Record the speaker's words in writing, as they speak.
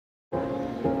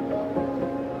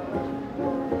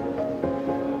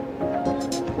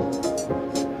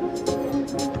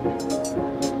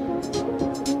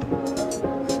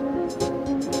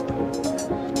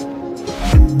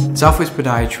Southwest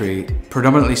Podiatry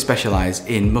predominantly specialise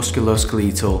in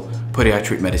musculoskeletal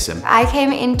podiatric medicine. I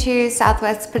came into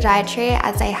Southwest Podiatry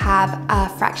as I have a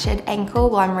fractured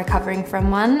ankle while I'm recovering from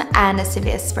one and a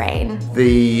severe sprain.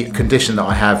 The condition that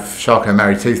I have,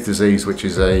 Charcot-Marie-Tooth disease, which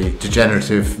is a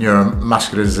degenerative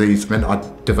neuromuscular disease, meant I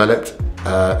developed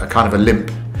a kind of a limp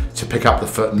to pick up the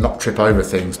foot and not trip over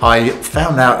things. I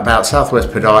found out about Southwest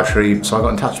Podiatry, so I got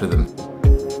in touch with them.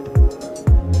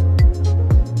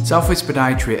 Southwest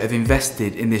Podiatry have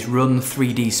invested in this Run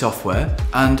 3D software,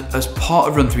 and as part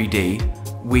of Run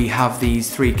 3D, we have these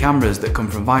 3 cameras that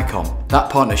come from Vicon. That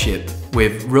partnership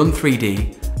with Run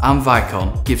 3D and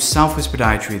Vicon gives Southwest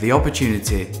Podiatry the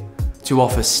opportunity to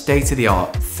offer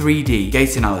state-of-the-art 3D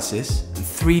gait analysis and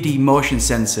 3D motion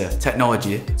sensor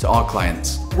technology to our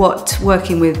clients. What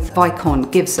working with Vicon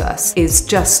gives us is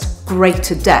just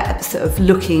greater depth of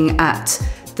looking at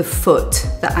the foot,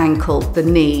 the ankle, the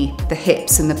knee, the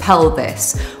hips and the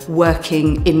pelvis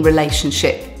working in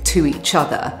relationship to each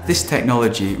other. This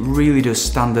technology really does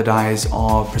standardise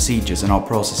our procedures and our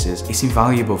processes. It's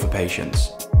invaluable for patients.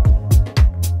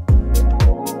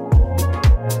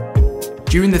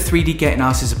 During the 3D Gait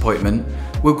Analysis appointment,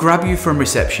 we'll grab you from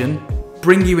reception,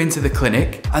 bring you into the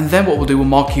clinic, and then what we'll do, we'll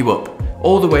mark you up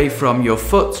all the way from your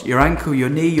foot, your ankle, your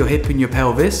knee, your hip and your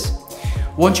pelvis.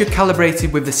 Once you're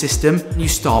calibrated with the system, you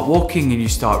start walking and you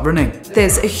start running.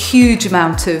 There's a huge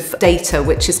amount of data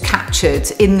which is captured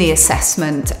in the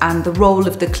assessment, and the role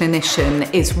of the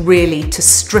clinician is really to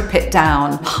strip it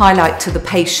down, highlight to the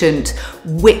patient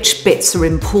which bits are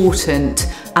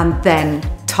important, and then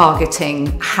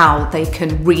targeting how they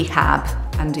can rehab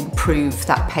and improve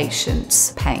that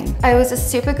patient's pain. It was a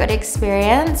super good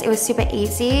experience. It was super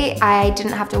easy. I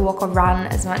didn't have to walk or run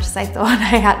as much as I thought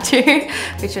I had to,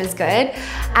 which was good.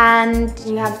 And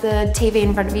you have the TV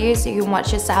in front of you so you can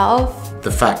watch yourself.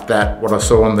 The fact that what I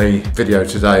saw on the video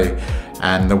today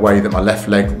and the way that my left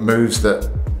leg moves, that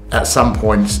at some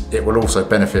point it will also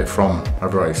benefit from a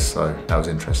brace, so that was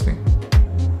interesting.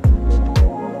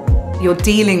 You're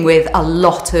dealing with a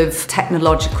lot of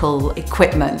technological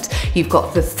equipment. You've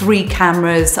got the 3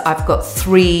 cameras, I've got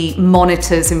 3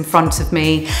 monitors in front of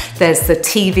me, there's the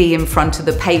TV in front of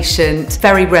the patient.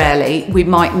 Very rarely we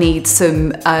might need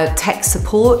some tech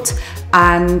support,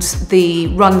 and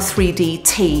the Run 3D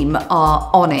team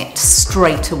are on it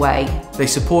straight away. They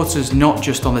support us not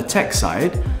just on the tech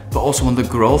side, but also on the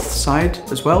growth side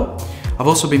as well. I've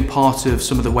also been part of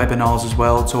some of the webinars as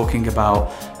well, talking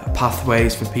about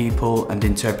pathways for people and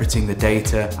interpreting the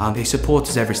data, and they support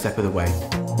us every step of the way.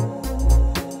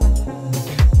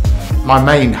 My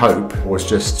main hope was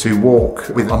just to walk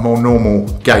with a more normal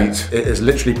gait. It has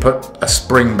literally put a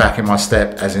spring back in my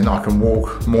step, as in I can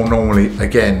walk more normally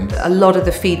again. A lot of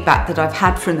the feedback that I've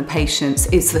had from the patients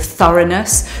is the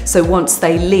thoroughness. So once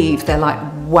they leave, they're like,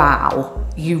 wow,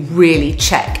 you really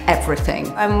check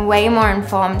everything. I'm way more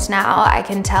informed now. I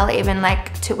can tell even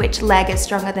like to which leg is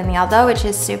stronger than the other, which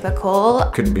is super cool.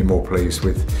 Couldn't be more pleased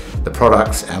with the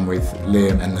products and with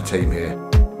Liam and the team here.